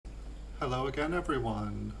Hello again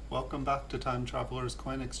everyone. Welcome back to Time Traveler's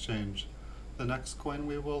Coin Exchange. The next coin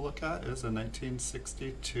we will look at is a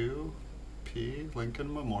 1962 P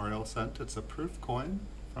Lincoln Memorial Cent. It's a proof coin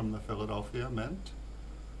from the Philadelphia Mint.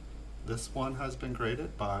 This one has been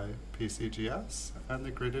graded by PCGS and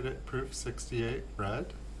they graded it proof 68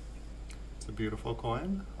 red. It's a beautiful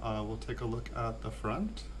coin. We'll take a look at the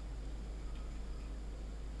front.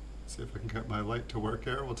 See if I can get my light to work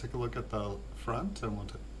here. We'll take a look at the front and we'll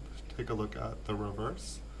take a look at the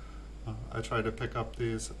reverse. I try to pick up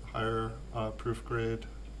these higher proof grade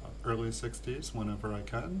early 60s whenever I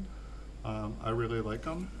can. I really like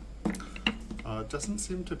them. Doesn't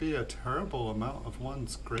seem to be a terrible amount of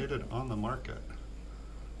ones graded on the market.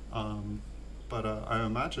 But I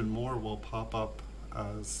imagine more will pop up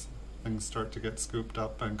as things start to get scooped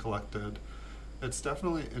up and collected. It's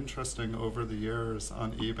definitely interesting over the years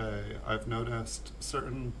on eBay. I've noticed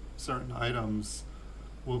certain items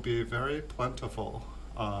will be very plentiful,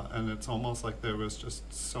 and it's almost like there was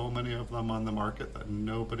just so many of them on the market that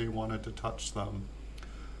nobody wanted to touch them.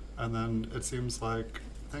 And then it seems like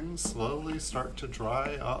things slowly start to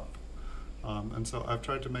dry up. And so I've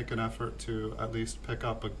tried to make an effort to at least pick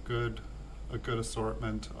up a good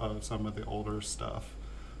assortment of some of the older stuff,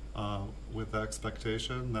 with the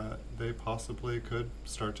expectation that they possibly could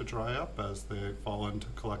start to dry up as they fall into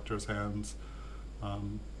collectors' hands.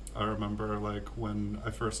 I remember like when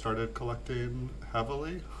I first started collecting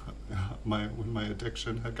heavily, when my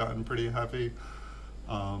addiction had gotten pretty heavy,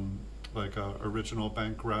 like original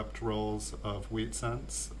bank wrapped rolls of wheat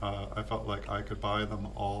cents, I felt like I could buy them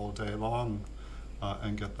all day long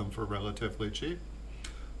and get them for relatively cheap.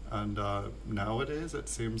 And nowadays it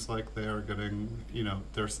seems like they are getting,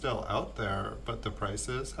 they're still out there, but the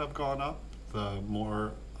prices have gone up. The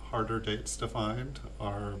more harder dates to find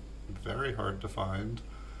are very hard to find.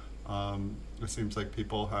 It seems like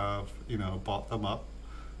people have, bought them up.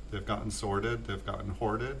 They've gotten sorted, they've gotten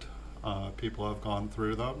hoarded. People have gone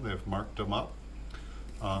through them, they've marked them up,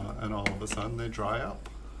 and all of a sudden they dry up.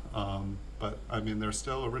 But I mean, they're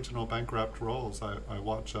still original bank wrapped rolls. I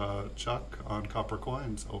watch Chuck on Copper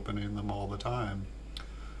Coins opening them all the time.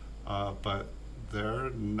 But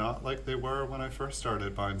they're not like they were when I first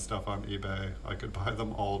started buying stuff on eBay. I could buy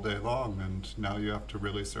them all day long, and now you have to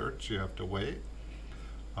really search, you have to wait.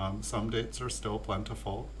 Some dates are still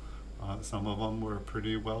plentiful. Some of them were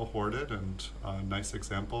pretty well hoarded, and nice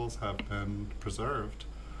examples have been preserved.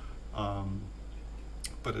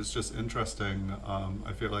 But it's just interesting.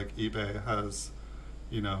 I feel like eBay has,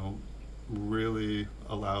 really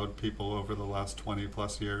allowed people over the last 20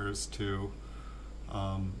 plus years to,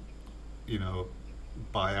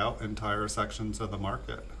 buy out entire sections of the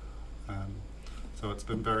market. And so it's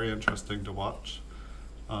been very interesting to watch.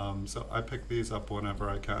 So I pick these up whenever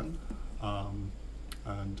I can.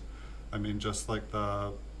 And I mean, just like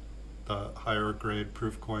the higher grade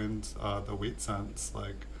proof coins, the wheat cents,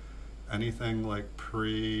 like anything like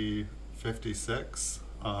pre 56,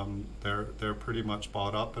 they're pretty much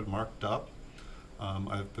bought up and marked up.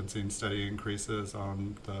 I've been seeing steady increases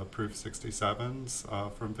on the proof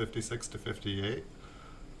 67s from 56 to 58.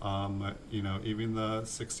 Even the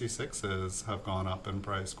 66s have gone up in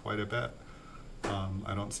price quite a bit.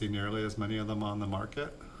 I don't see nearly as many of them on the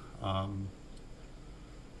market.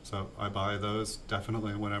 So I buy those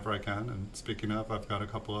definitely whenever I can. And speaking of, I've got a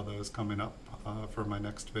couple of those coming up for my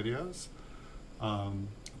next videos.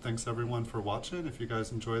 Thanks everyone for watching. If you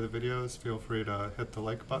guys enjoy the videos, feel free to hit the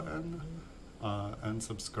like button and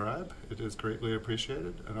subscribe. It is greatly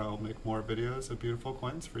appreciated, and I'll make more videos of beautiful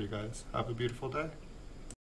coins for you guys. Have a beautiful day.